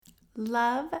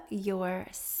Love your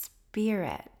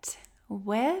spirit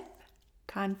with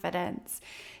confidence.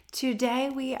 Today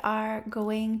we are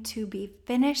going to be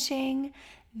finishing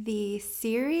the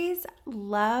series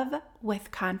Love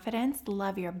with Confidence.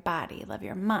 Love your body, love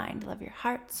your mind, love your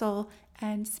heart, soul,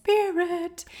 and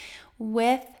spirit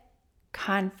with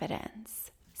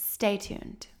confidence. Stay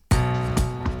tuned.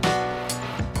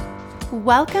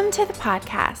 Welcome to the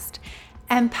podcast,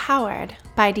 Empowered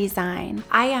by Design.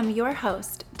 I am your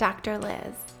host, Dr.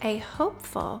 Liz, a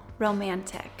hopeful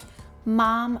romantic,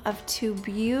 mom of two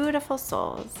beautiful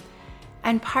souls,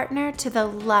 and partner to the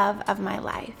love of my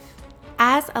life.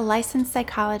 As a licensed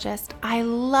psychologist, I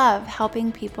love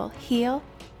helping people heal,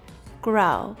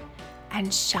 grow,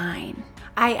 and shine.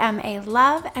 I am a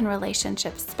love and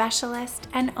relationship specialist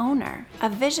and owner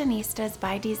of Visionistas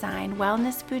by Design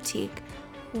Wellness Boutique,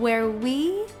 where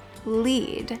we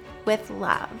lead with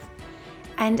love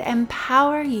and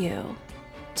empower you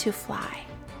to fly.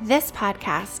 This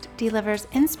podcast delivers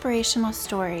inspirational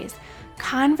stories,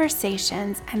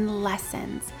 conversations, and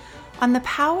lessons on the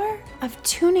power of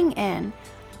tuning in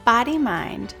body,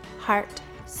 mind, heart,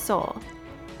 soul,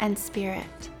 and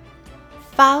spirit.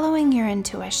 Following your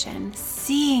intuition,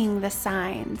 seeing the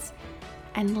signs,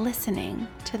 and listening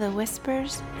to the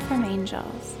whispers from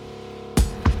angels.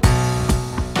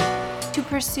 To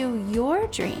pursue your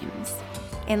dreams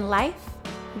in life,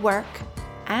 work,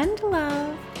 and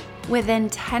love with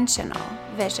intentional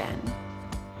vision.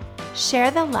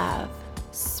 Share the love,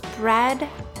 spread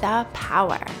the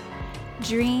power.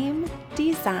 Dream,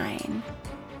 design,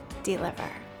 deliver.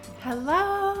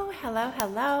 Hello,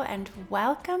 and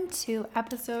welcome to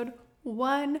episode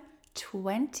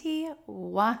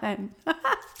 121.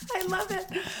 I love it.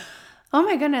 Oh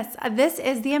my goodness. This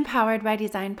is the Empowered by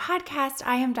Design podcast.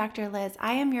 I am Dr. Liz.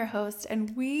 I am your host,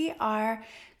 and we are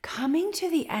coming to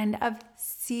the end of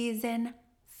season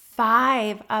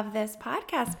 5 of this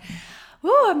podcast.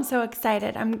 Ooh, I'm so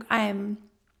excited. I'm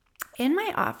in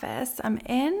my office. I'm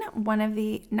in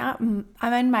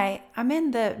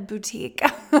the boutique.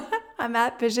 I'm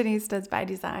at Visionistas by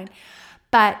Design,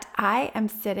 but I am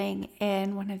sitting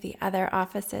in one of the other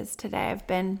offices today. I've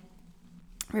been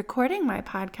recording my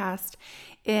podcast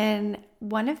in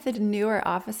one of the newer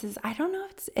offices. I don't know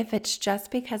if it's just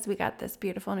because we got this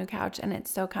beautiful new couch and it's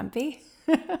so comfy.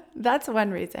 That's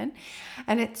one reason.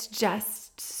 And it's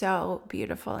just so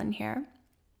beautiful in here.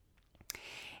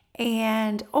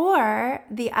 Or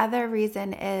the other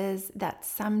reason is that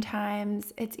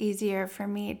sometimes it's easier for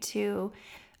me to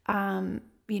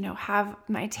have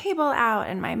my table out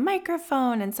and my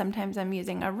microphone, and sometimes I'm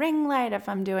using a ring light if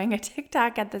I'm doing a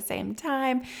TikTok at the same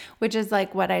time, which is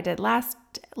like what I did last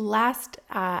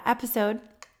episode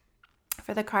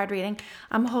for the card reading.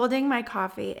 I'm holding my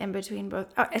coffee in between both.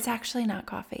 Oh, it's actually not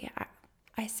coffee.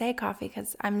 I say coffee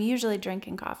because I'm usually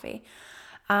drinking coffee.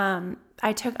 I'm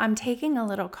taking a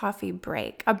little coffee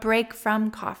break, a break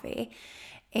from coffee.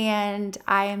 And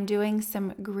I am doing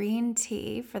some green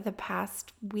tea for the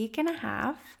past week and a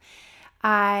half.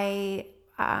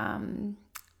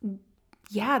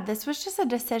 This was just a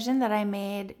decision that I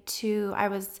made I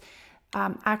was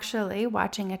actually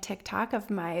watching a TikTok of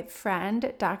my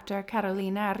friend, Dr.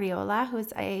 Carolina Arriola,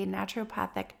 who's a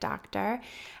naturopathic doctor.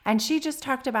 And she just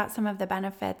talked about some of the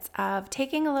benefits of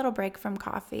taking a little break from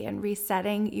coffee and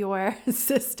resetting your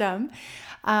system.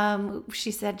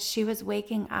 She said she was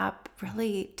waking up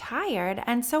really tired,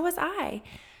 and so was I.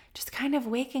 Just kind of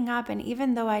waking up, and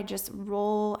even though I just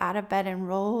roll out of bed and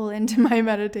roll into my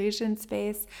meditation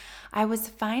space, I was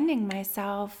finding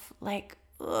myself like,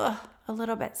 a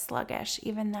little bit sluggish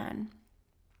even then.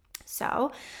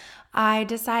 So I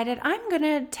decided I'm going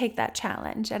to take that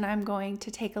challenge, and I'm going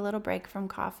to take a little break from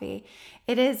coffee.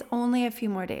 It is only a few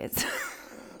more days.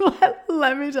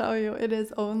 Let me tell you, it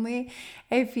is only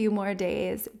a few more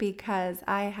days because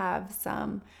I have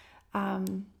some,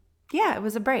 it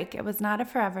was a break. It was not a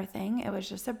forever thing. It was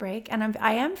just a break. And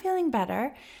I am feeling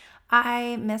better.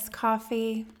 I miss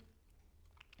coffee.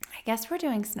 I guess we're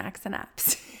doing snacks and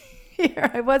apps here.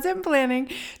 I wasn't planning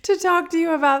to talk to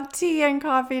you about tea and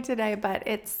coffee today, but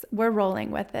we're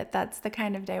rolling with it. That's the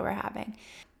kind of day we're having.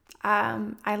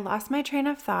 I lost my train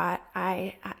of thought.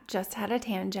 I just had a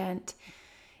tangent.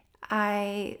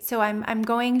 I'm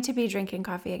going to be drinking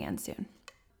coffee again soon.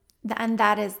 And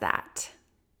that is that.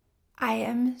 I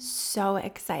am so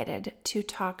excited to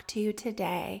talk to you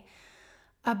today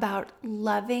about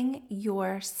loving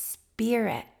your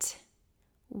spirit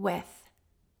with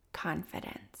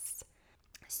confidence.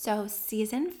 So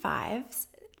season 5's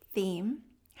theme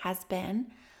has been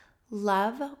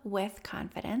love with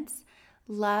confidence.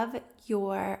 Love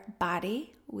your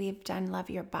body. We've done love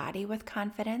your body with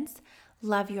confidence.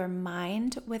 love your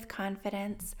mind with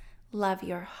confidence, love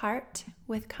your heart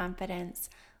with confidence,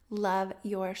 love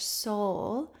your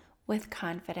soul with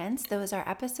confidence. Those are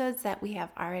episodes that we have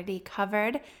already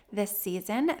covered this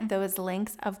season. Those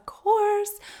links, of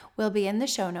course, will be in the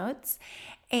show notes.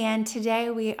 And today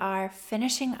we are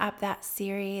finishing up that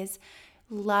series,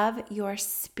 Love Your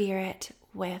Spirit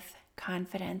with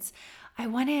Confidence. I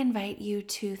want to invite you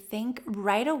to think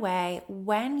right away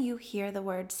when you hear the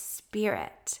word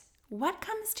spirit. What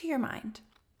comes to your mind?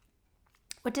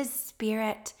 What does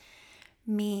spirit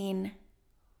mean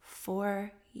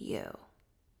for you?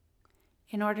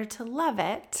 In order to love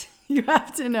it, you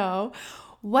have to know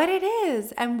what it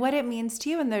is and what it means to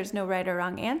you. And there's no right or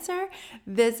wrong answer.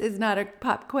 This is not a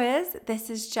pop quiz. This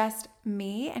is just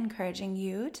me encouraging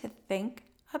you to think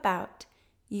about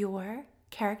your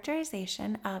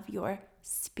characterization of your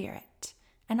spirit.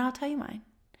 And I'll tell you mine.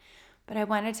 But I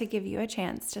wanted to give you a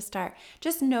chance to start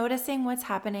just noticing what's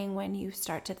happening when you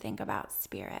start to think about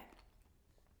spirit.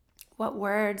 What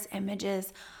words,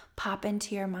 images pop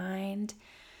into your mind?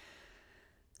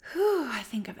 I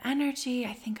think of energy.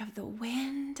 I think of the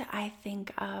wind. I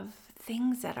think of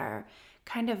things that are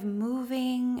kind of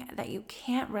moving that you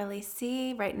can't really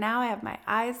see. Right now I have my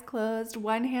eyes closed,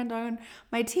 one hand on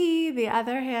my tea, the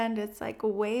other hand it's like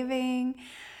waving.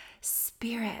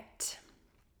 Spirit.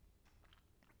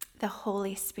 The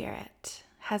Holy Spirit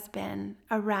has been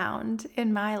around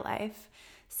in my life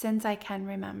since I can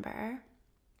remember.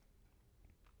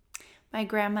 My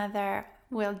grandmother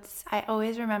I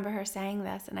always remember her saying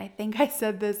this, and I think I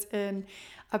said this in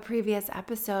a previous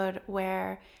episode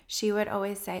where she would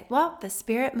always say, well, the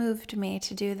Spirit moved me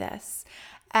to do this.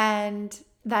 And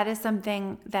that is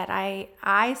something that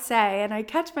I say, and I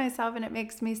catch myself and it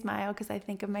makes me smile because I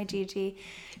think of my Gigi,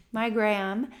 my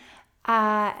Graham,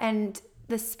 and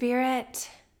the Spirit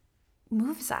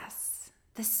moves us.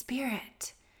 The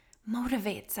Spirit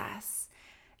motivates us.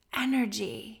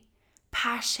 Energy,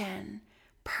 passion,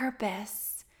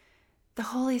 purpose, the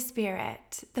Holy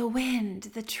Spirit, the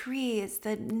wind, the trees,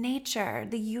 the nature,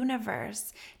 the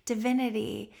universe,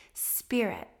 divinity,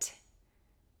 spirit,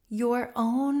 your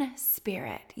own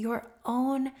spirit, your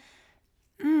own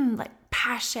like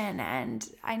passion. And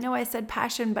I know I said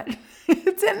passion, but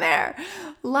it's in there.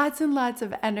 Lots and lots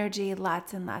of energy,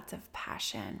 lots and lots of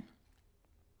passion.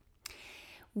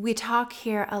 We talk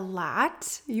here a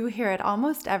lot. You hear it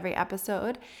almost every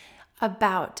episode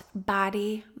about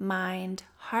body, mind,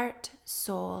 heart,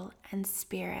 soul, and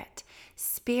spirit.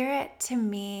 Spirit to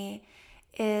me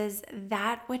is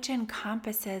that which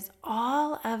encompasses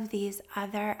all of these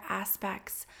other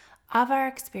aspects of our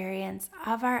experience,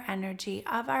 of our energy,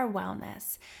 of our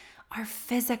wellness, our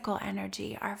physical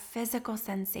energy, our physical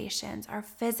sensations, our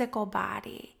physical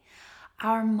body,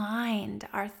 our mind,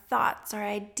 our thoughts, our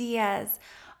ideas,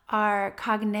 our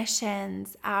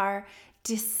cognitions, our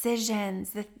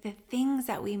decisions, the things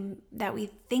that we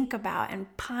think about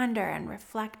and ponder and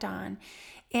reflect on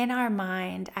in our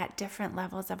mind at different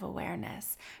levels of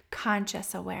awareness: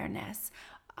 conscious awareness,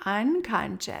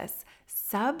 unconscious,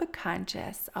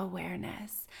 subconscious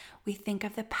awareness. We think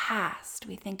of the past,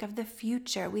 we think of the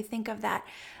future, we think of that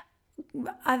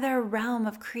other realm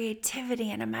of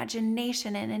creativity and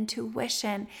imagination and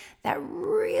intuition that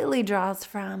really draws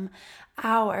from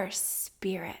our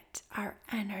spirit, our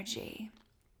energy.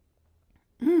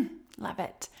 Love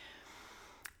it.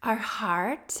 Our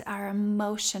heart, our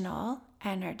emotional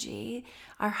energy.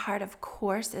 Our heart, of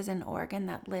course, is an organ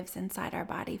that lives inside our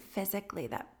body physically,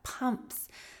 that pumps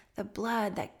the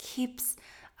blood, that keeps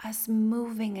us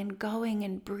moving and going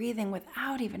and breathing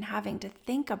without even having to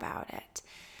think about it.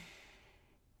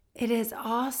 It is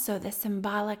also the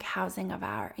symbolic housing of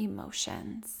our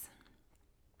emotions.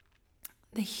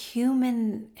 The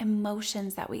human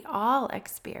emotions that we all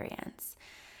experience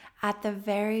at the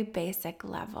very basic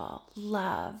level: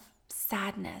 love,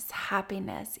 sadness,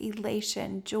 happiness,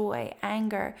 elation, joy,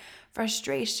 anger,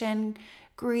 frustration,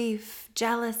 grief,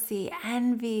 jealousy,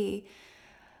 envy,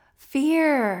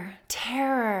 fear,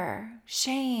 terror,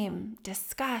 shame,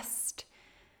 disgust.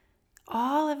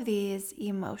 All of these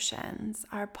emotions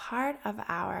are part of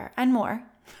our, and more,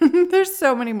 there's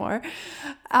so many more.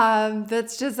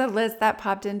 That's just a list that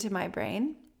popped into my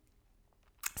brain.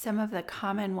 Some of the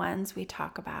common ones we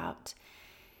talk about.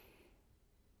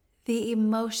 The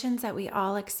emotions that we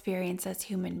all experience as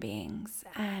human beings,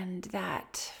 and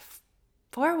that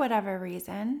for whatever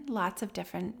reason, lots of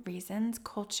different reasons,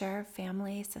 culture,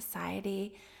 family,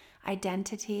 society,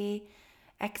 identity,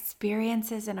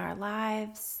 experiences in our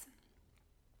lives,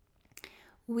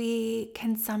 we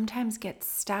can sometimes get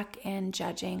stuck in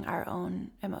judging our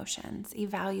own emotions,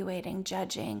 evaluating,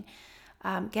 judging,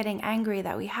 getting angry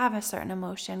that we have a certain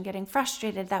emotion, getting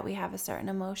frustrated that we have a certain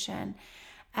emotion.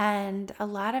 And a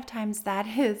lot of times that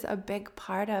is a big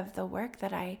part of the work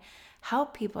that I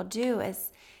help people do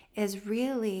is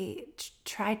really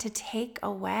try to take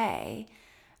away,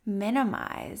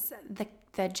 minimize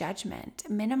the judgment,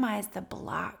 minimize the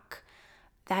block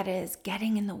that is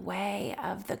getting in the way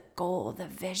of the goal, the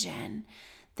vision,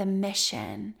 the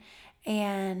mission,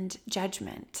 and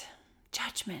judgment.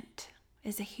 Judgment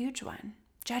is a huge one.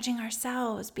 Judging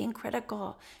ourselves, being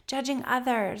critical, judging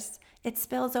others. It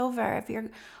spills over. If you're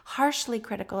harshly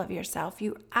critical of yourself,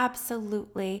 you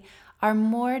absolutely are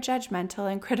more judgmental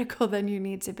and critical than you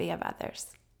need to be of others.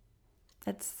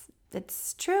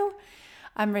 It's true.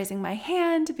 I'm raising my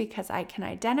hand because I can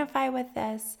identify with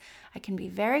this. I can be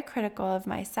very critical of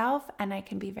myself, and I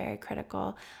can be very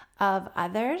critical of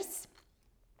others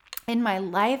in my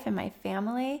life, in my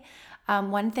family.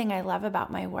 One thing I love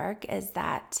about my work is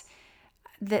that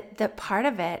the part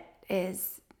of it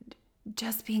is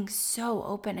just being so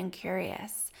open and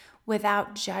curious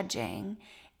without judging,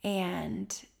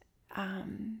 and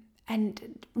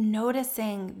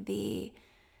noticing the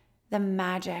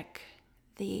magic,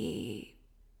 the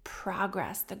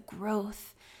progress, the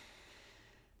growth,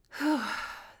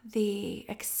 the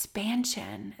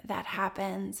expansion that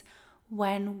happens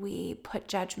when we put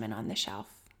judgment on the shelf,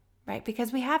 right?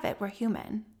 Because we have it. We're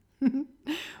human.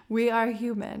 We are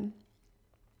human.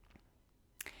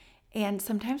 And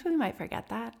sometimes we might forget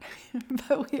that,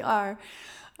 but we are.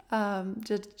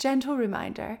 Just gentle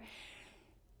reminder.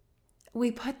 We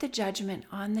put the judgment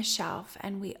on the shelf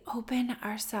and we open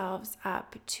ourselves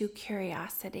up to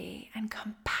curiosity and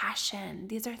compassion.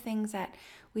 These are things that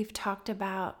we've talked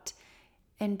about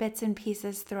in bits and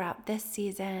pieces throughout this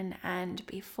season and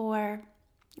before.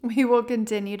 We will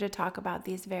continue to talk about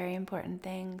these very important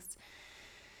things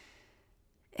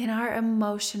in our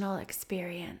emotional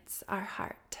experience, our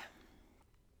heart.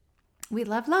 We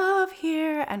love love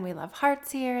here and we love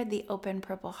hearts here. The open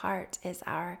purple heart is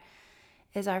our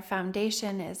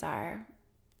foundation, is our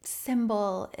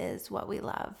symbol, is what we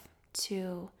love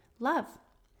to love.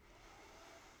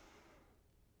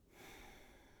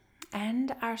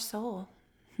 And our soul.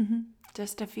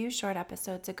 Just a few short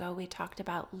episodes ago, we talked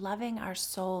about loving our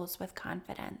souls with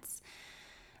confidence.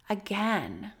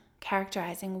 Again,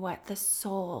 characterizing what the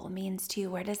soul means to you.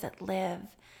 Where does it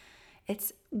live?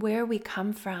 It's where we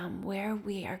come from, where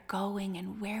we are going,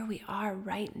 and where we are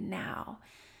right now.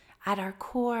 At our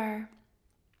core,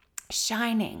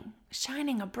 shining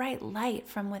a bright light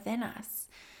from within us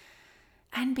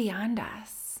and beyond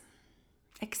us,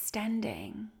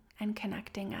 extending and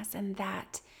connecting us. And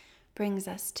that brings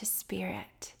us to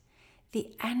spirit,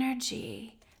 the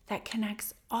energy that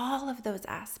connects all of those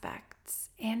aspects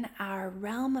in our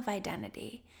realm of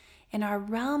identity, in our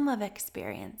realm of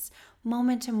experience,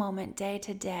 moment to moment, day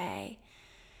to day,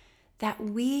 that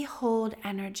we hold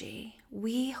energy,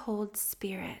 we hold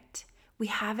spirit, we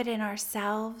have it in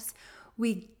ourselves,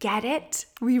 we get it,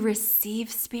 we receive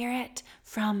spirit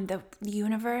from the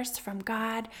universe, from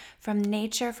God, from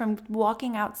nature, from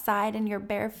walking outside in your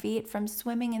bare feet, from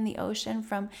swimming in the ocean,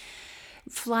 from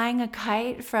flying a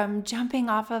kite, from jumping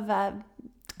off of a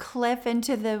cliff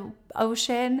into the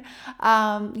ocean.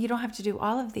 You don't have to do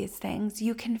all of these things.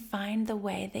 You can find the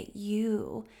way that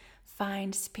you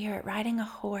find spirit, riding a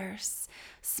horse,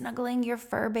 snuggling your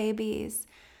fur babies,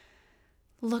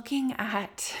 looking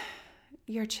at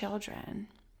your children,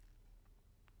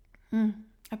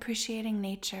 appreciating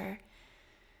nature,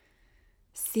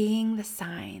 seeing the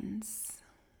signs,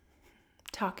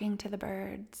 talking to the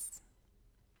birds,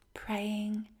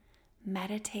 praying,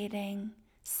 meditating,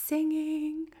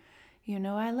 singing. You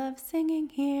know I love singing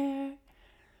here.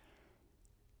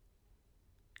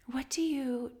 What do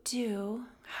you do?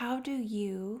 How do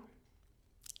you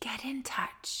get in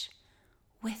touch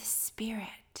with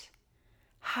spirit?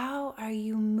 How are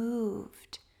you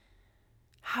moved?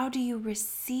 How do you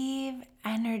receive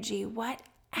energy? What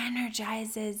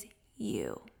energizes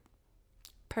you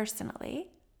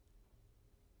personally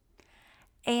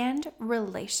and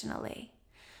relationally?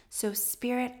 So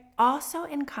spirit also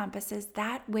encompasses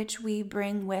that which we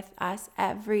bring with us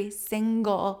every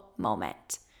single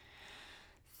moment.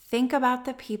 Think about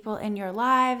the people in your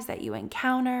lives that you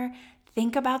encounter.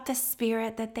 Think about the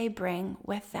spirit that they bring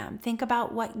with them. Think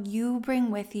about what you bring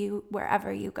with you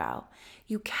wherever you go.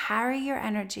 You carry your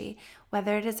energy,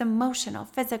 whether it is emotional,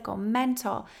 physical,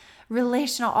 mental,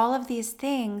 relational, all of these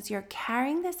things. You're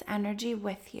carrying this energy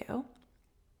with you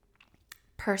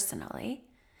personally,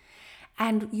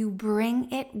 and you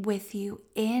bring it with you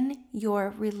in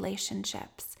your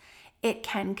relationships, It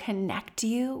can connect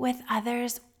you with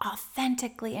others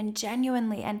authentically and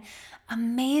genuinely and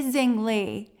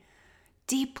amazingly,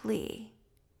 deeply.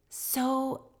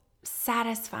 So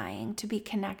satisfying to be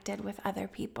connected with other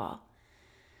people.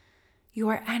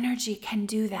 Your energy can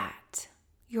do that.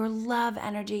 Your love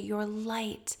energy, your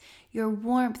light, your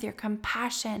warmth, your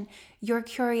compassion, your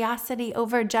curiosity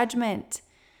over judgment,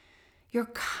 your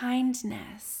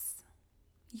kindness,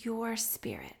 your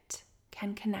spirit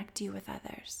can connect you with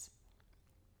others.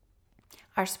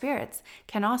 Our spirits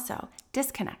can also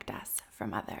disconnect us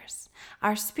from others.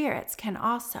 Our spirits can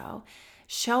also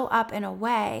show up in a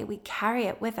way, we carry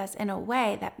it with us in a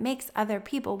way that makes other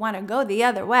people want to go the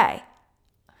other way.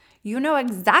 You know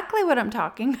exactly what I'm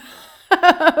talking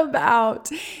about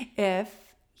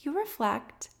if you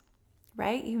reflect,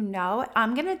 right? You know,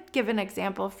 I'm going to give an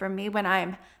example for me when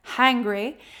I'm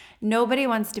hangry. Nobody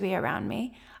wants to be around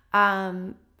me.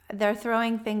 They're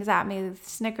throwing things at me,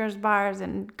 Snickers bars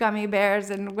and gummy bears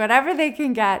and whatever they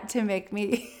can get to make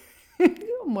me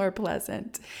more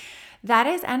pleasant. That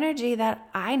is energy that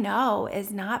I know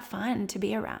is not fun to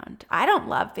be around. I don't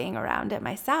love being around it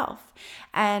myself.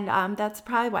 And that's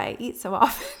probably why I eat so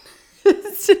often.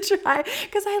 Is to try,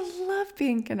 because I love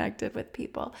being connected with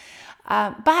people.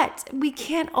 But we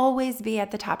can't always be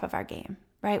at the top of our game,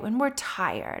 right? When we're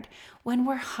tired, when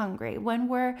we're hungry, when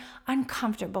we're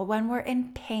uncomfortable, when we're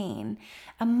in pain,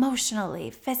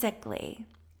 emotionally, physically,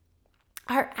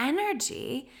 our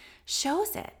energy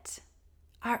shows it.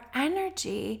 Our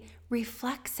energy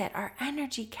reflects it. Our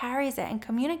energy carries it and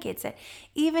communicates it.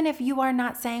 Even if you are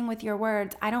not saying with your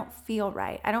words, I don't feel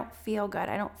right. I don't feel good.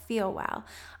 I don't feel well.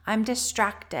 I'm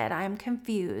distracted. I'm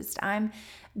confused. I'm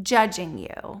judging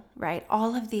you, right?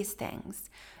 All of these things.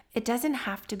 It doesn't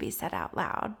have to be said out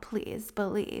loud. Please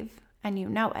believe, and you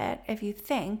know it, if you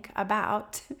think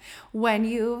about when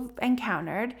you've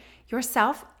encountered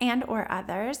yourself and or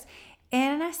others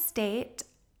in a state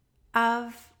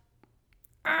of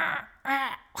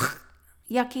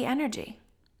yucky energy.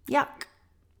 Yuck.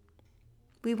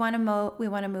 We want to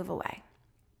move away.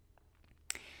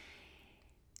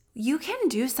 You can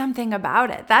do something about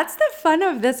it. That's the fun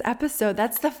of this episode.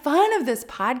 That's the fun of this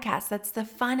podcast. That's the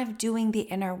fun of doing the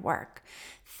inner work.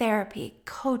 Therapy,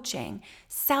 coaching,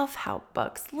 self-help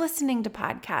books, listening to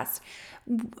podcasts,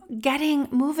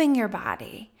 moving your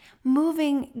body,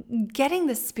 getting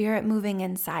the spirit moving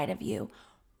inside of you.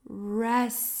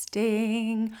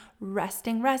 Resting,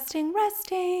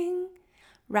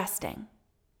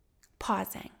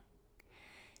 pausing.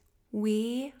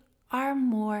 We are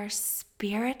more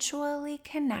spiritually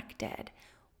connected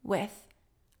with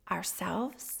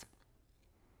ourselves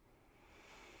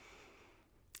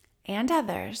and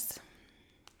others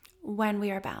when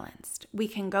we are balanced. We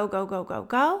can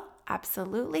go.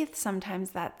 Absolutely.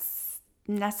 Sometimes that's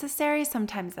necessary.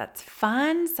 Sometimes that's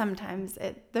fun. Sometimes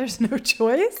there's no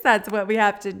choice. That's what we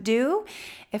have to do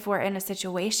if we're in a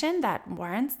situation that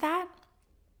warrants that.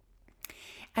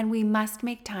 And we must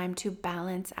make time to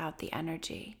balance out the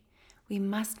energy. We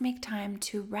must make time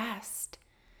to rest.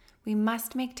 We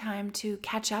must make time to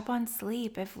catch up on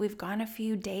sleep if we've gone a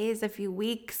few days, a few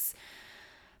weeks,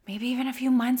 maybe even a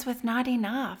few months with not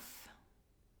enough.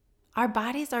 Our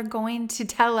bodies are going to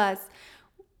tell us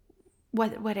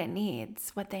what it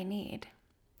needs, what they need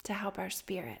to help our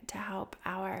spirit, to help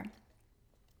our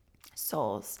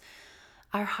souls,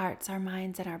 our hearts, our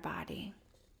minds, and our body.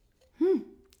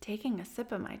 Taking a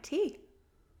sip of my tea.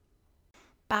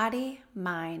 Body,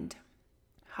 mind,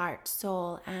 heart,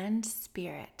 soul, and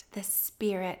spirit. The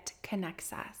spirit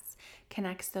connects us,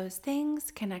 connects those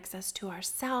things, connects us to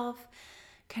ourselves,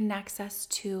 connects us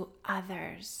to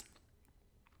others.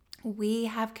 We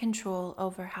have control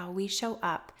over how we show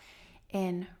up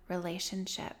in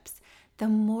relationships. The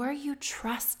more you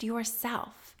trust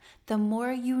yourself, the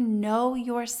more you know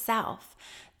yourself,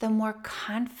 the more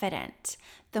confident,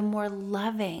 the more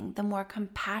loving, the more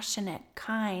compassionate,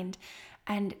 kind,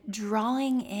 and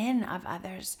drawing in of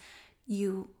others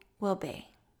you will be.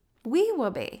 We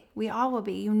will be. We all will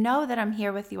be. You know that I'm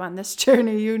here with you on this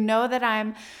journey. You know that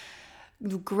I'm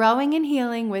growing and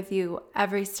healing with you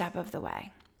every step of the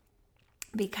way.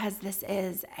 Because this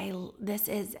is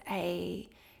a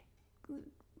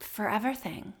forever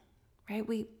thing, right?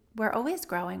 We're always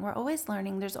growing. We're always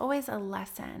learning. There's always a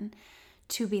lesson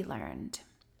to be learned.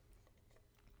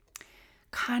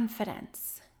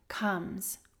 Confidence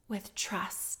comes with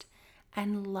trust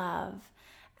and love.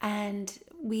 And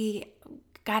we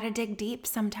got to dig deep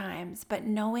sometimes, but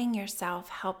knowing yourself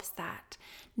helps that.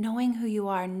 Knowing who you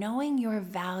are, knowing your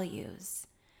values.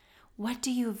 What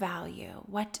do you value?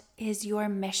 What is your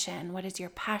mission? What is your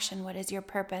passion? What is your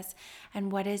purpose?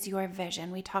 And what is your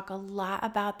vision? We talk a lot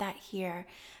about that here.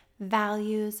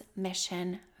 Values,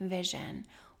 mission, vision.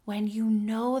 When you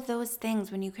know those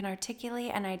things, when you can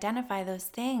articulate and identify those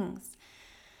things,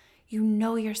 you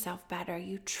know yourself better.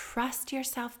 You trust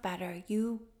yourself better.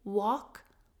 You walk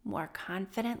more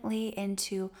confidently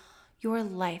into your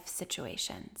life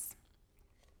situations.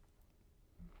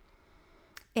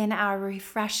 In our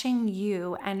Refreshing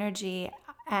You energy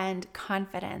and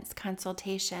confidence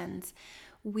consultations,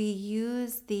 we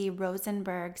use the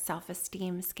Rosenberg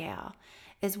self-esteem scale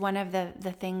is one of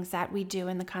the things that we do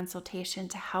in the consultation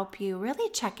to help you really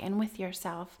check in with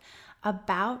yourself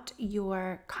about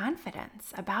your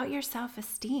confidence, about your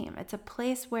self-esteem. It's a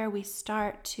place where we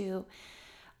start to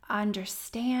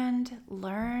understand,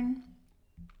 learn,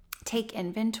 take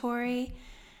inventory.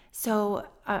 So,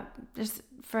 just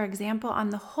for example, on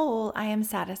the whole, I am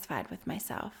satisfied with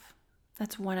myself.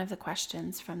 That's one of the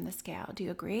questions from the scale. Do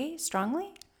you agree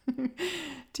strongly?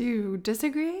 Do you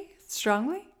disagree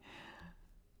strongly?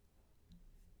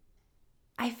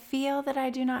 I feel that I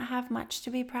do not have much to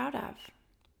be proud of.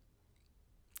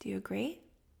 Do you agree?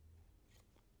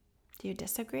 Do you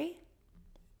disagree?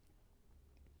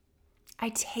 I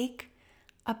take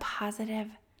a positive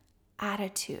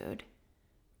attitude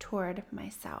toward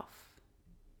myself.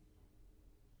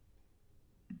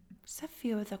 Just a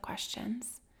few of the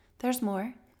questions. There's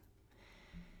more.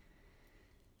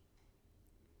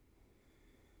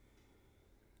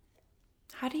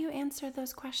 How do you answer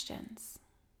those questions?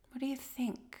 What do you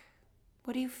think?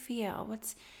 What do you feel?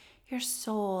 What's your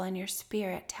soul and your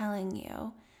spirit telling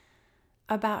you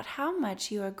about how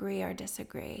much you agree or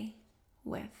disagree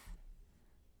with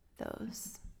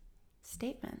those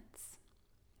statements?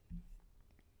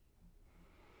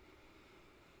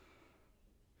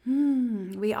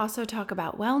 We also talk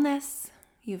about wellness.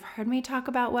 You've heard me talk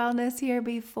about wellness here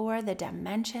before, the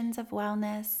dimensions of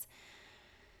wellness: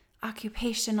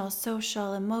 occupational,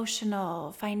 social,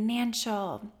 emotional,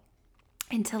 financial,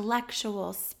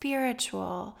 intellectual,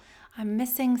 spiritual. I'm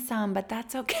missing some, but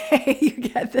that's okay.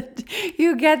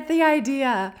 You get the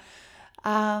idea.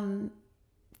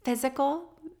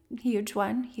 Physical, huge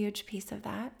one, huge piece of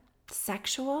that.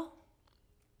 Sexual,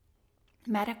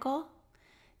 medical.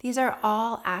 These are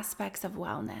all aspects of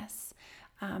wellness.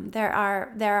 There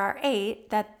are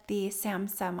 8 that the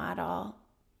SAMHSA model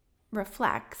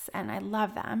reflects, and I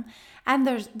love them. And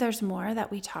there's more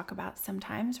that we talk about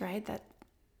sometimes, right? That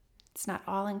it's not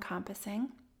all encompassing.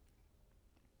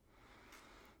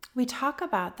 We talk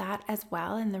about that as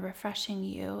well in the Refreshing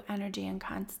You energy and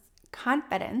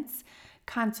confidence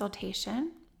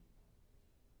consultation.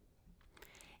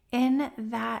 In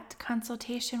that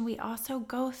consultation, we also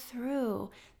go through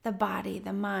the body,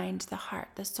 the mind, the heart,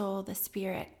 the soul, the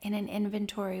spirit in an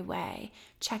inventory way,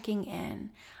 checking in.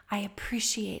 I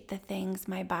appreciate the things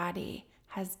my body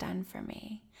has done for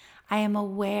me. I am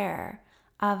aware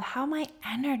of how my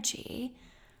energy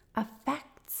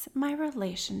affects my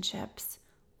relationships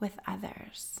with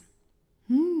others.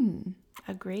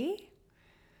 Agree?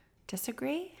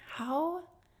 Disagree? How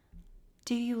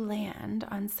do you land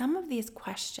on some of these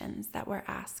questions that we're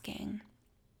asking,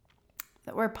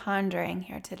 that we're pondering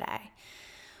here today?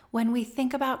 When we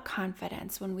think about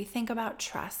confidence, when we think about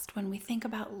trust, when we think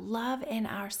about love in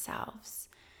ourselves,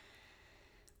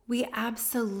 we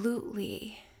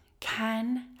absolutely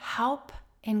can help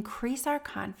increase our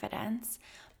confidence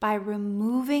by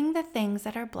removing the things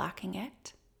that are blocking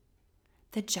it,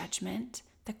 the judgment,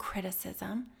 the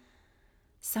criticism,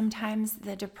 sometimes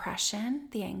the depression,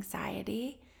 the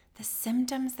anxiety, the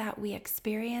symptoms that we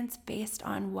experience based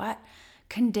on what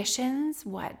conditions,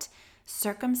 what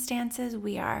circumstances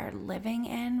we are living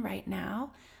in right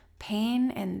now. Pain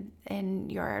in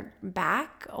your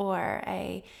back, or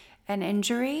an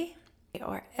injury,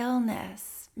 or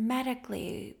illness,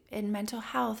 medically, in mental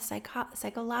health,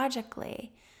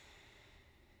 psychologically.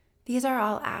 These are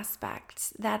all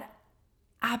aspects that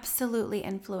absolutely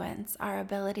influence our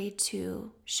ability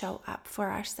to show up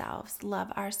for ourselves,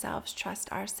 love ourselves,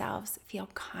 trust ourselves, feel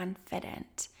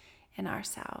confident in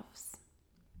ourselves.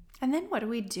 And then what do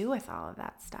we do with all of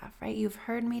that stuff, right? You've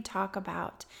heard me talk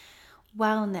about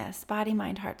wellness, body,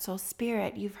 mind, heart, soul,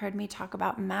 spirit. You've heard me talk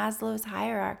about Maslow's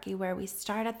hierarchy, where we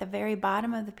start at the very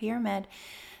bottom of the pyramid,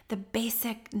 the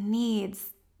basic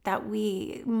needs that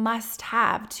we must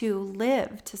have to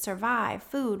live, to survive: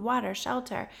 food, water,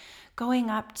 shelter, going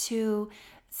up to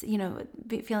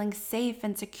feeling safe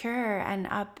and secure and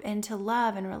up into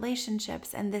love and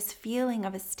relationships and this feeling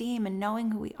of esteem and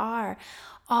knowing who we are,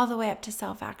 all the way up to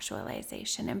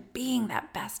self-actualization and being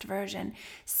that best version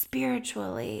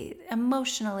spiritually,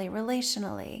 emotionally,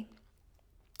 relationally.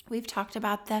 We've talked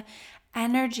about the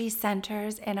energy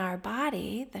centers in our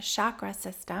body, the chakra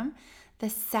system, the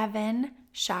 7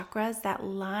 chakras that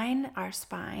line our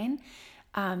spine,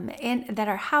 that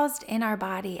are housed in our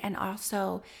body and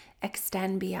also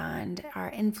extend beyond,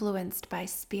 are influenced by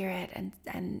spirit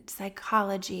and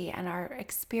psychology and our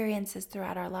experiences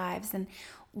throughout our lives, and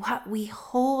what we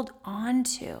hold on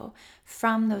to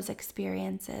from those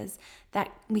experiences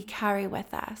that we carry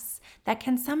with us that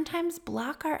can sometimes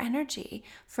block our energy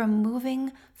from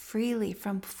moving freely,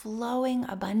 from flowing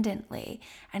abundantly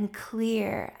and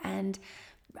clear, and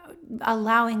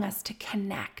allowing us to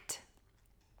connect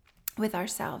with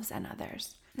ourselves and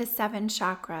others. The 7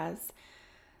 chakras,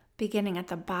 beginning at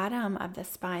the bottom of the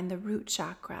spine, the root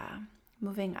chakra,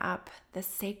 moving up the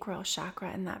sacral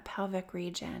chakra in that pelvic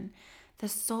region, the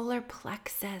solar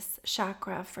plexus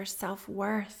chakra for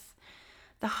self-worth,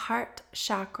 the heart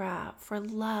chakra for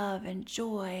love and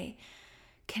joy,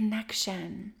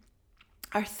 connection,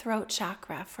 our throat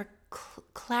chakra for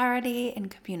clarity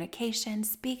and communication,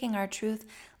 speaking our truth,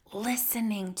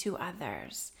 listening to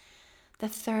others, the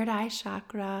third eye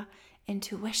chakra,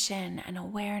 intuition and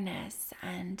awareness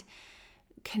and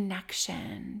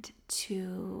connection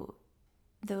to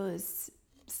those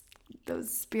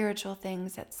spiritual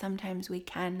things that sometimes we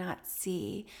cannot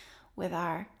see with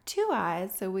our 2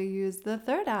 eyes, so we use the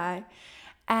third eye.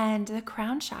 And the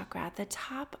crown chakra at the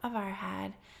top of our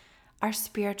head, our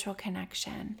spiritual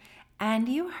connection. And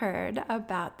you heard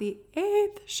about the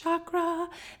 8th chakra,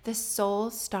 the soul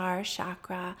star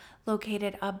chakra,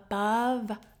 located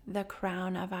above the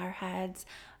crown of our heads,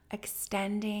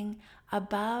 extending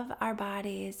above our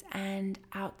bodies and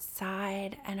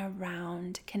outside and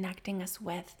around, connecting us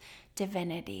with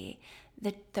divinity,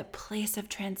 the place of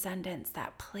transcendence,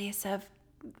 that place of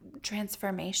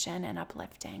transformation and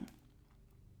uplifting.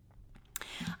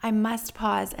 I must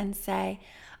pause and say,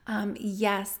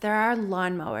 yes, there are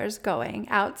lawnmowers going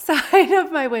outside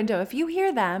of my window. If you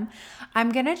hear them,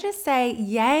 I'm going to just say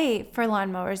yay for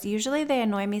lawnmowers. Usually they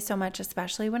annoy me so much,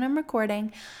 especially when I'm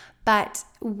recording. But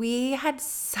we had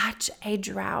such a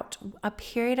drought, a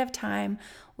period of time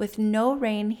with no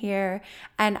rain here.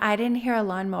 And I didn't hear a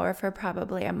lawnmower for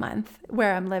probably a month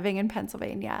where I'm living in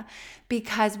Pennsylvania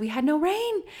because we had no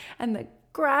rain and the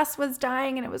grass was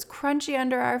dying and it was crunchy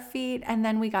under our feet. And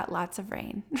then we got lots of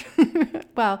rain.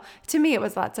 Well, to me, it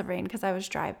was lots of rain because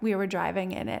we were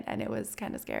driving in it and it was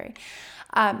kind of scary.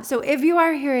 So if you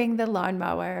are hearing the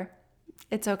lawnmower,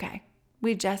 it's okay.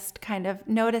 We just kind of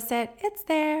notice it, it's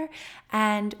there,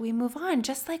 and we move on,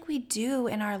 just like we do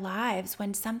in our lives.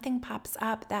 When something pops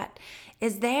up that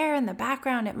is there in the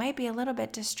background, it might be a little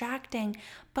bit distracting,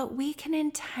 but we can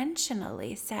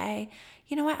intentionally say,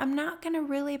 you know what, I'm not going to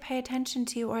really pay attention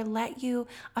to you or let you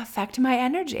affect my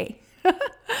energy.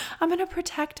 I'm going to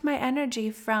protect my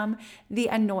energy from the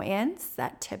annoyance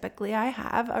that typically I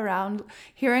have around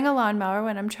hearing a lawnmower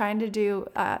when I'm trying to do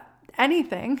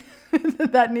anything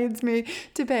that needs me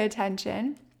to pay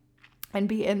attention and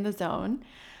be in the zone.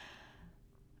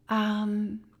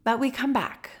 But we come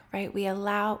back, right? We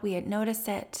notice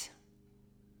it,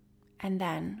 and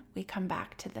then we come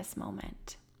back to this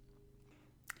moment.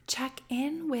 Check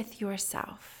in with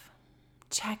yourself.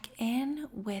 Check in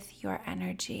with your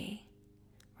energy.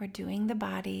 We're doing the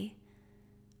body,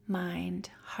 mind,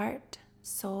 heart,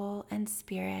 soul, and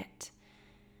spirit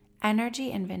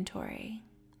energy inventory.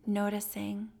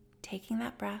 Noticing, taking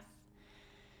that breath.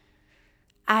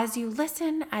 As you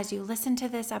listen to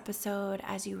this episode,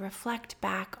 as you reflect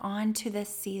back onto this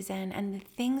season and the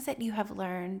things that you have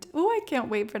learned. Oh, I can't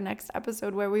wait for next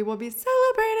episode where we will be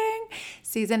celebrating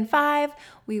season 5.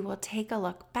 We will take a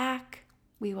look back.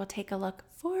 We will take a look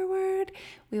forward.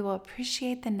 We will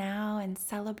appreciate the now and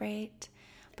celebrate.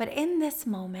 But in this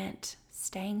moment,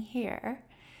 staying here,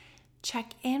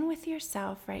 check in with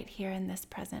yourself right here in this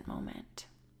present moment.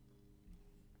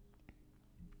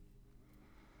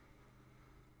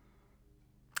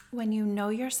 When you know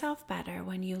yourself better,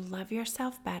 when you love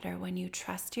yourself better, when you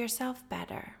trust yourself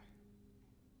better,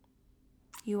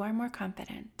 you are more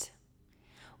confident.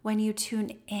 When you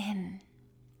tune in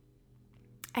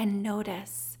and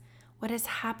notice what is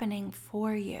happening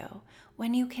for you,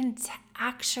 when you can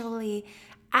actually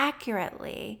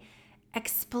accurately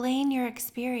explain your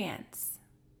experience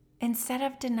instead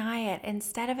of deny it,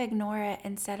 instead of ignore it,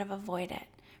 instead of avoid it.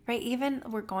 Right? Even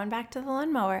we're going back to the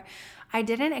lawnmower. I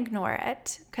didn't ignore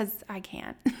it because I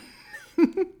can't.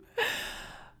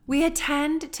 We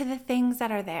attend to the things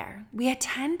that are there. We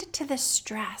attend to the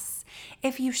stress.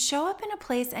 If you show up in a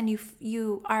place and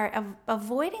you are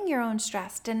avoiding your own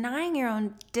stress, denying your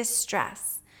own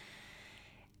distress,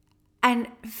 and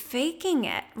faking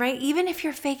it, right? Even if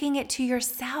you're faking it to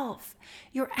yourself,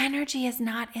 your energy is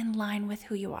not in line with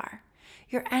who you are.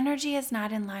 Your energy is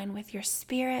not in line with your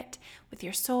spirit, with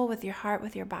your soul, with your heart,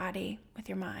 with your body, with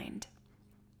your mind.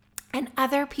 And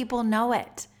other people know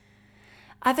it.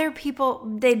 Other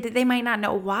people, they might not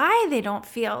know why they don't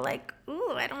feel like,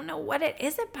 ooh, I don't know what it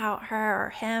is about her or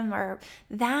him or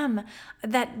them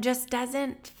that just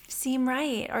doesn't seem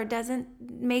right or doesn't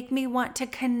make me want to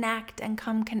connect and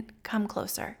come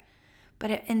closer.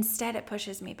 But instead it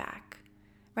pushes me back,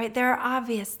 right? There are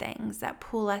obvious things that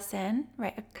pull us in,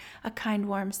 right? A kind,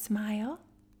 warm smile.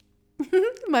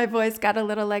 My voice got a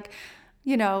little like,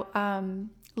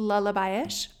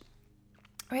 lullaby-ish.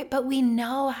 Right, but we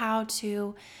know how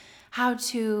to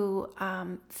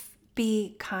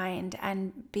be kind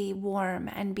and be warm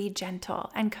and be gentle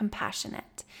and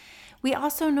compassionate. We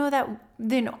also know that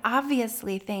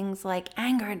obviously things like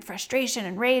anger and frustration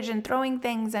and rage and throwing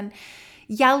things and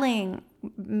yelling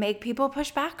make people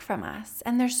push back from us.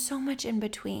 And there's so much in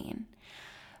between.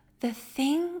 The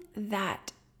thing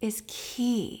that is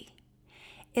key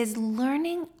is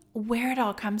learning where it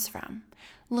all comes from,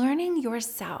 learning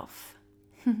yourself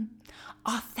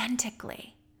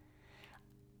authentically.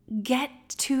 Get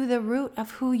to the root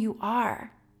of who you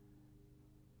are.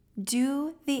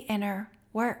 Do the inner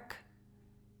work.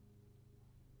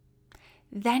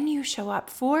 Then you show up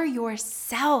for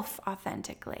yourself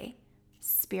authentically,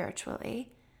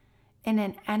 spiritually, in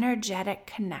an energetic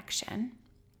connection.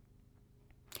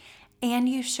 And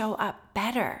you show up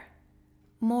better,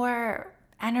 more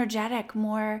energetic,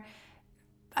 more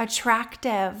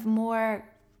attractive, more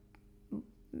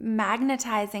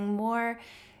magnetizing, more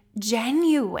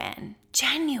genuine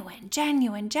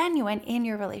in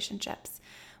your relationships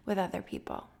with other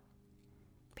people.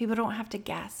 People don't have to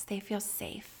guess. They feel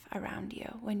safe around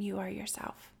you when you are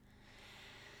yourself.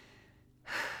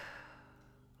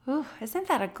 Ooh, isn't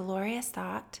that a glorious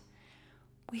thought?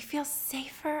 We feel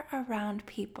safer around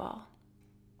people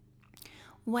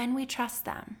when we trust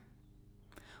them.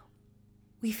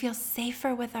 We feel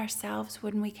safer with ourselves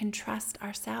when we can trust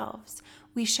ourselves.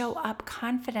 We show up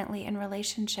confidently in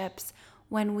relationships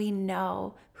when we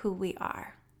know who we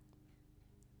are.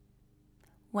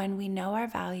 When we know our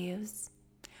values,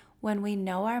 when we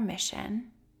know our mission,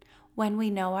 when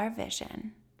we know our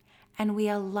vision, and we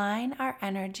align our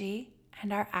energy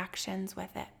and our actions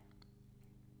with it.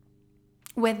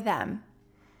 With them.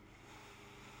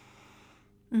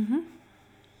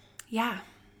 Yeah.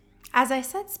 As I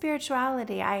said,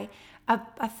 spirituality, a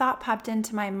thought popped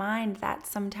into my mind that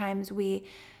sometimes we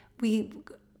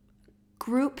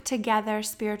group together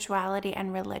spirituality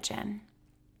and religion.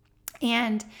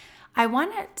 And I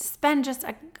want to spend just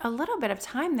a little bit of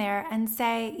time there and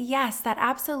say, yes, that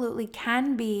absolutely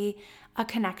can be a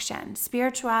connection.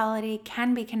 Spirituality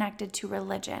can be connected to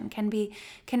religion, can be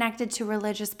connected to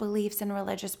religious beliefs and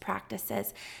religious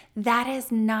practices. That is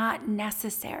not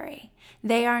necessary.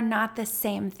 They are not the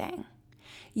same thing.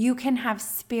 You can have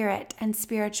spirit and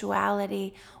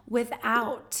spirituality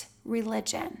without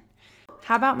religion.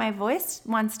 How about my voice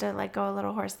wants to go a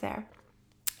little hoarse there?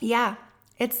 Yeah,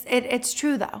 it's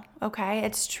true though, okay?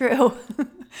 It's true.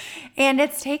 And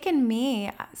it's taken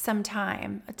me some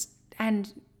time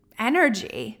and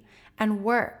energy and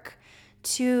work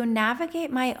to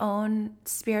navigate my own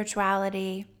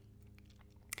spirituality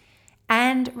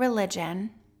and religion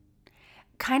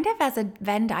kind of as a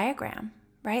Venn diagram,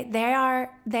 right? They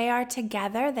are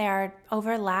together, there's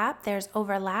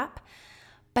overlap,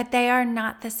 but they are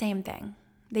not the same thing.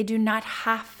 They do not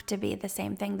have to be the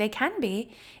same thing. They can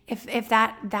be, if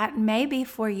that may be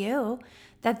for you,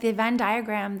 that the Venn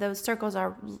diagram, those circles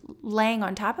are laying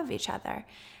on top of each other.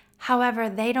 However,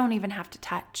 they don't even have to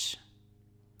touch.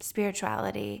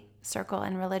 Spirituality circle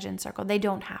and religion circle, they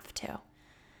don't have to.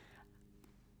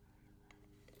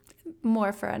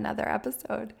 More for another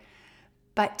episode.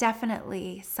 But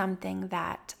definitely something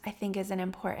that I think is an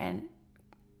important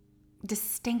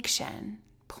distinction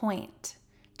point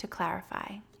to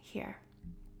clarify here.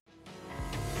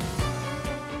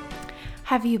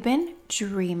 Have you been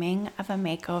dreaming of a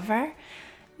makeover?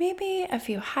 Maybe a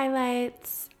few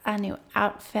highlights, a new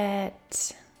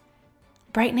outfit,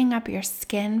 brightening up your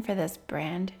skin for this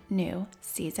brand new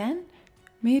season?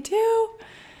 Me too.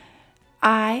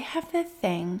 I have the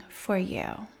thing for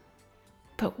you.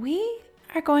 But we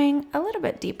are going a little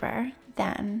bit deeper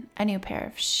than a new pair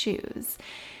of shoes.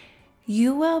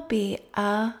 You will be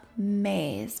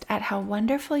amazed at how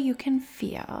wonderful you can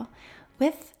feel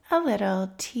with a little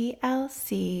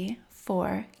TLC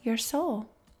for your soul.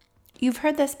 You've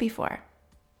heard this before.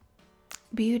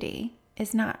 Beauty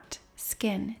is not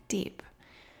skin deep.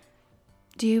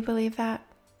 Do you believe that?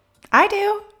 I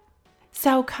do.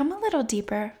 So come a little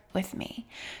deeper with me.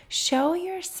 Show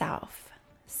yourself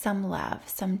some love,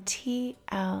 some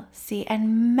TLC,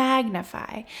 and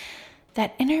magnify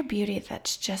that inner beauty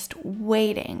that's just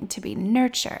waiting to be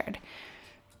nurtured,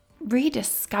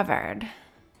 rediscovered,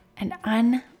 and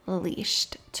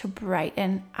unleashed to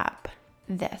brighten up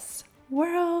this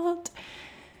world.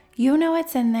 You know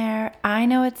it's in there. I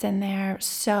know it's in there.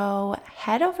 So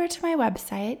head over to my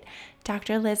website,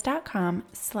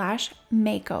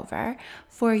 drliz.com/makeover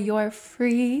for your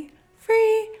free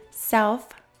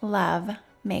self-love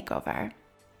makeover.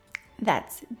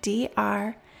 That's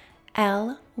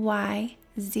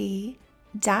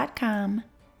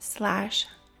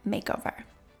drliz.com/makeover.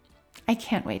 I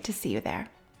can't wait to see you there.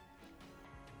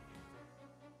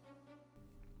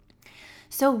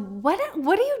 So what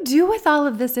do you do with all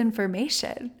of this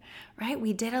information? Right?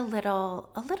 We did a little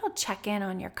check-in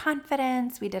on your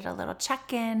confidence. We did a little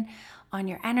check-in on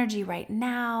your energy right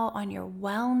now, on your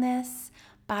wellness,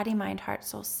 body, mind, heart,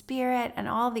 soul, spirit, and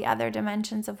all the other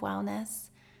dimensions of wellness.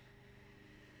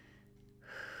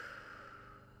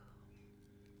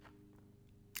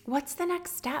 What's the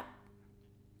next step?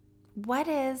 What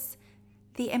is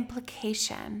the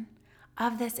implication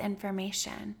of this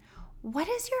information? What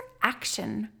is your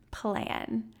action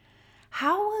plan?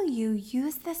 How will you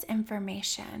use this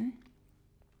information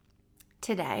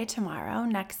today, tomorrow,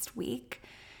 next week,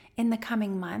 in the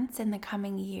coming months, in the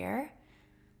coming years?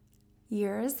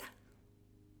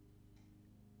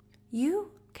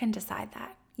 You can decide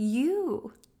that.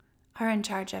 You are in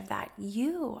charge of that.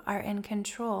 You are in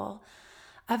control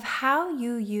of how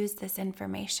you use this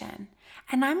information.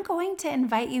 And I'm going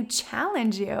to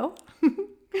challenge you.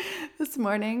 This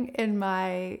morning in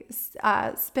my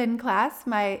spin class,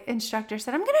 my instructor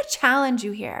said, I'm going to challenge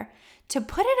you here to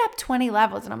put it up 20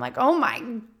 levels. And I'm like, oh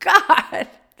my God,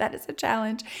 that is a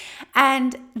challenge.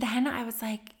 And then I was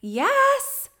like,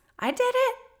 yes, I did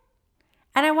it.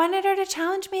 And I wanted her to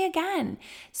challenge me again.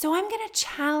 So I'm going to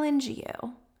challenge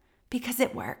you because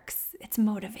it works. It's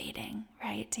motivating,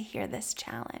 right? To hear this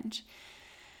challenge.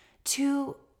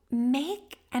 To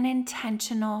make an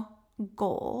intentional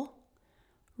goal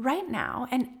right now,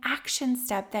 an action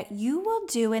step that you will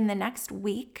do in the next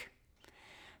week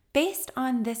based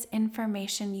on this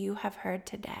information you have heard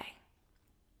today.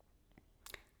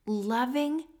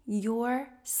 Loving your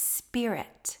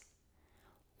spirit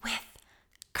with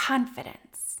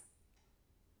confidence.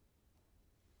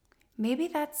 Maybe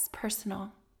that's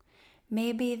personal.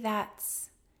 Maybe that's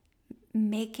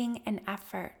making an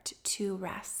effort to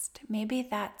rest. Maybe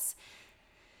that's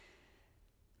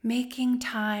making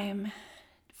time,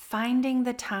 finding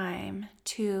the time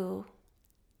to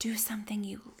do something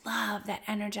you love that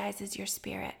energizes your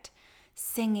spirit.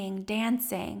 Singing,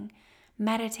 dancing,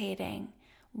 meditating,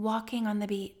 walking on the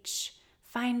beach,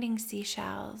 finding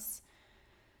seashells,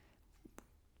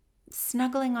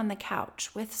 snuggling on the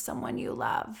couch with someone you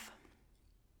love.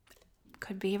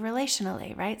 Could be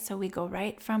relationally, right? So we go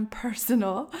right from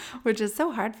personal, which is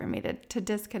so hard for me to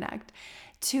disconnect,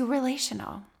 to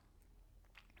relational.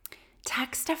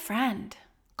 Text a friend.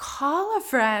 Call a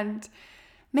friend,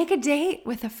 make a date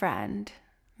with a friend,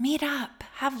 meet up,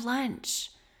 have lunch.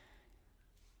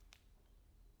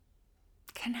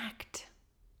 Connect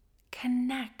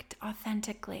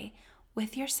authentically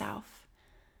with yourself.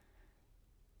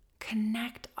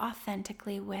 Connect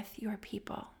authentically with your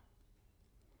people.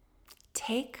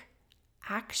 Take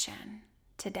action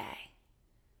today.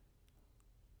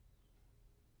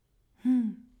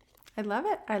 I love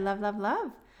it. I love.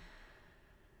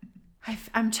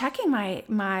 I'm checking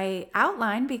my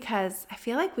outline because I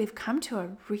feel like we've come to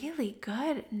a really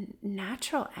good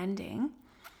natural ending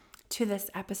to this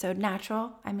episode.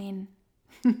 Natural, I mean,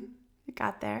 it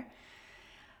got there.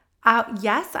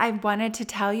 Yes, I wanted to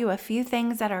tell you a few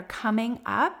things that are coming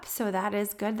up, so that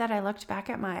is good that I looked back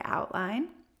at my outline.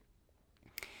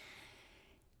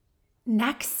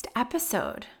 Next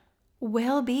episode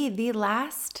will be the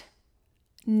last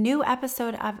new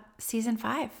episode of season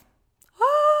 5.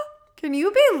 Can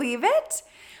you believe it?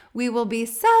 We will be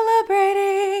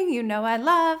celebrating. You know I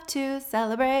love to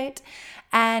celebrate.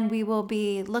 And we will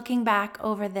be looking back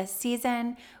over this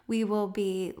season. We will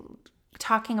be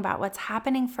talking about what's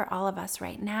happening for all of us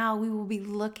right now. We will be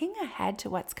looking ahead to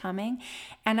what's coming.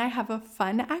 And I have a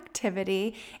fun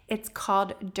activity. It's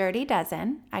called Dirty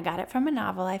Dozen. I got it from a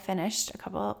novel I finished a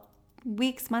couple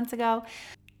months ago.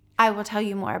 I will tell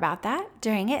you more about that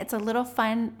during it. It's a little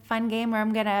fun game where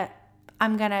I'm going to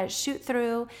I'm going to shoot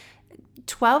through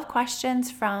 12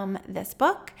 questions from this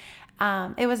book.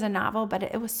 It was a novel, but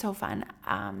it was so fun.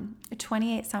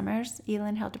 28 Summers,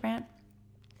 Elin Hildebrandt.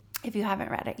 If you haven't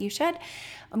read it, you should.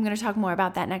 I'm going to talk more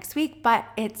about that next week, but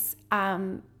it's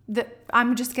I'm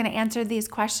just going to answer these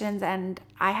questions, and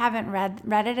I haven't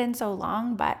read it in so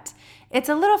long, but it's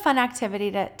a little fun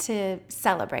activity to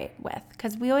celebrate with,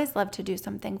 because we always love to do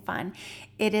something fun.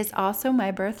 It is also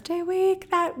my birthday week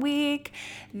that week.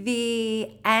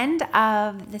 The end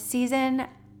of the season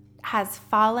has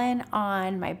fallen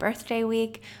on my birthday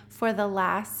week for the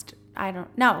last,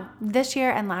 this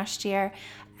year and last year.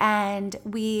 And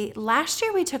last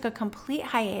year we took a complete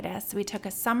hiatus. We took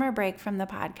a summer break from the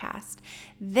podcast.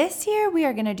 This year we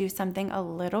are going to do something a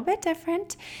little bit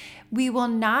different. We will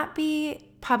not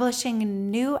be publishing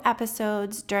new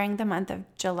episodes during the month of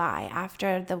July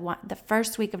after the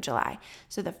first week of July.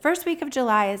 So the first week of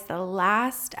July is the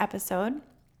last episode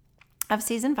of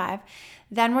season 5.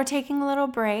 Then we're taking a little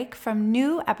break from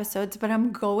new episodes, but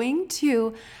I'm going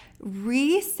to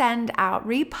republish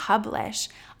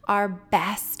our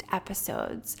best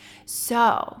episodes.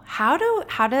 So how do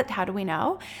we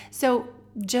know? So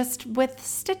just with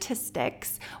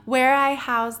statistics, where I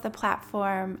house the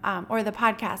platform or the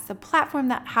podcast, the platform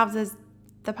that houses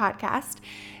the podcast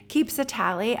keeps a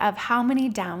tally of how many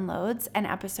downloads an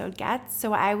episode gets.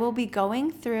 So I will be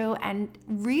going through and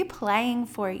replaying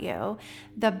for you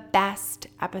the best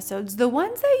episodes, the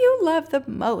ones that you love the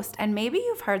most. And maybe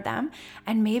you've heard them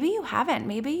and maybe you haven't.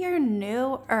 Maybe you're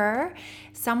newer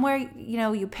somewhere,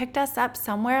 you picked us up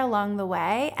somewhere along the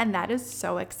way, and that is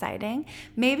so exciting.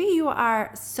 Maybe you are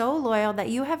so loyal that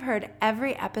you have heard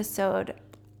every episode,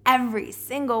 every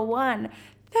single one.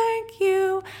 Thank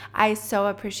you. I so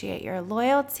appreciate your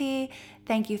loyalty.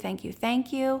 Thank you, thank you,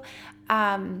 thank you.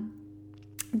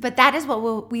 But that is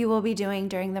what we will be doing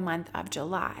during the month of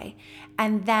July.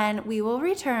 And then we will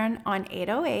return on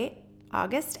 8/08,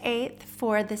 August 8th,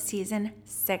 for the season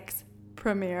 6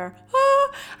 premiere.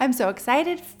 I'm so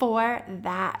excited for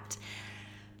that.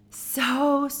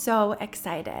 So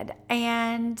excited.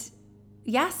 And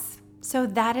yes, so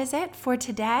that is it for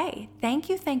today. Thank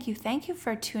you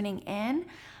for tuning in.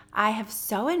 I have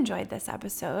so enjoyed this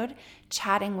episode,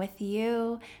 chatting with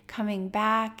you, coming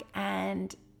back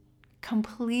and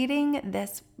completing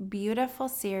this beautiful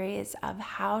series of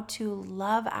how to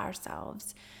love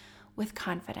ourselves with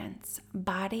confidence,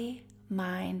 body,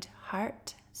 mind,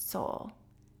 heart, soul,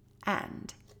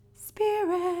 and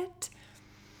spirit.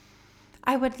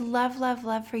 I would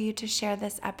love for you to share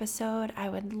this episode. I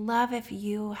would love, if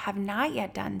you have not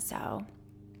yet done so,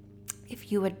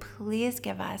 if you would please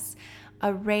give us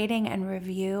a rating and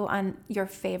review on your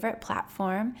favorite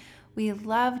platform. We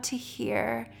love to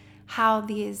hear how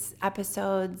these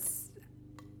episodes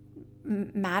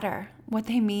matter, what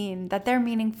they mean, that they're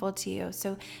meaningful to you.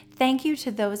 So thank you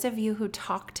to those of you who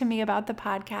talk to me about the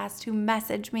podcast, who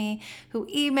message me, who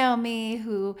email me,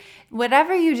 who,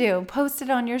 whatever you do, post it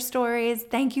on your stories.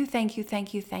 Thank you.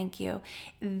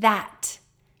 That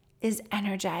is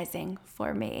energizing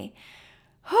for me.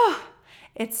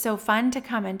 It's so fun to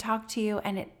come and talk to you,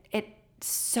 and it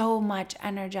so much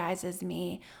energizes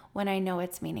me when I know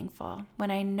it's meaningful, when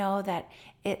I know that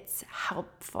it's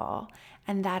helpful.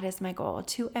 And that is my goal,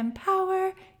 to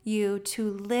empower you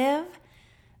to live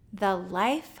the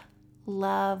life,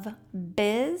 love,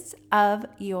 biz of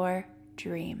your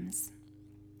dreams.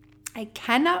 I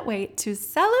cannot wait to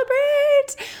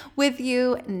celebrate with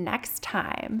you next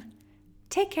time.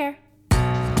 Take care.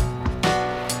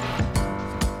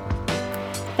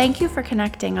 Thank you for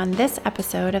connecting on this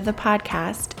episode of the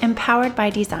podcast, Empowered by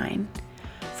Design.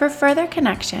 For further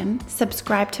connection,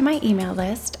 subscribe to my email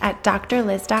list at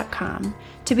drliz.com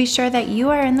to be sure that you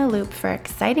are in the loop for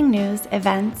exciting news,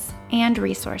 events, and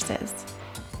resources.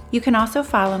 You can also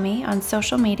follow me on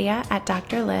social media at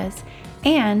Dr. Liz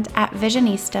and at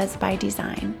Visionistas by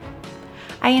Design.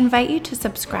 I invite you to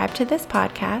subscribe to this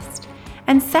podcast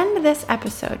and send this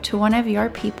episode to one of your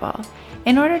people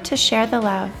in order to share the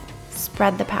love,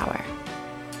 spread the power.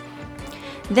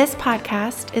 This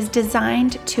podcast is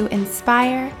designed to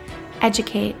inspire,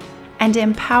 educate, and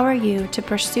empower you to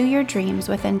pursue your dreams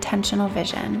with intentional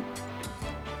vision.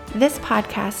 This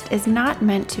podcast is not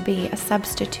meant to be a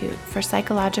substitute for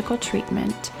psychological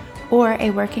treatment or a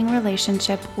working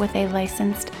relationship with a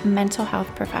licensed mental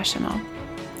health professional.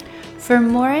 For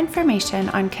more information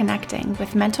on connecting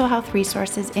with mental health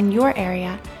resources in your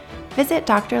area, visit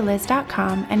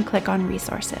drliz.com and click on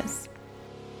resources.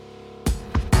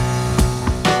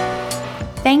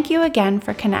 Thank you again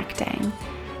for connecting,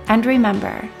 and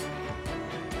remember,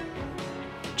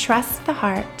 trust the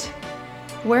heart,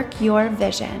 work your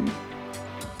vision,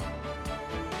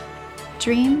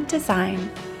 Dream,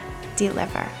 Design,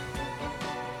 Deliver.